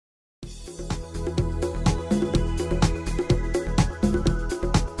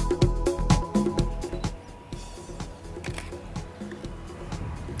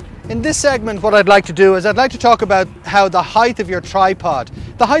In this segment, what I'd like to do is I'd like to talk about how the height of your tripod,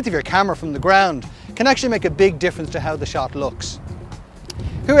 the height of your camera from the ground, can actually make a big difference to how the shot looks.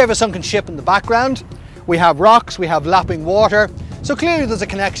 Here we have a sunken ship in the background. We have rocks, we have lapping water, so clearly there's a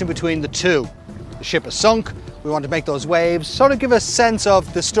connection between the two. The ship is sunk, we want to make those waves sort of give a sense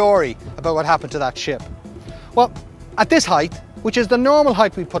of the story about what happened to that ship. Well, at this height, which is the normal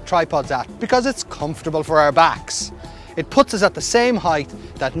height we put tripods at because it's comfortable for our backs, it puts us at the same height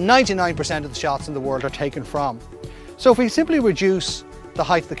that 99% of the shots in the world are taken from. So if we simply reduce the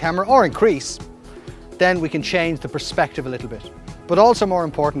height of the camera or increase, then we can change the perspective a little bit. But also more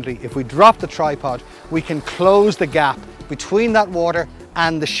importantly, if we drop the tripod, we can close the gap between that water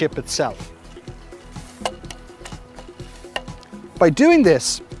and the ship itself. By doing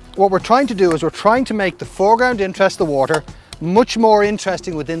this, what we're trying to do is we're trying to make the foreground interest, the water, much more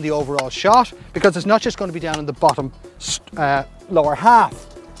interesting within the overall shot, because it's not just going to be down in the bottom lower half.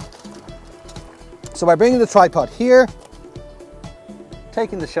 So by bringing the tripod here,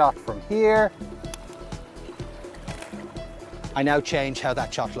 taking the shot from here, I now change how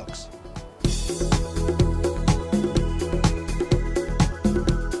that shot looks.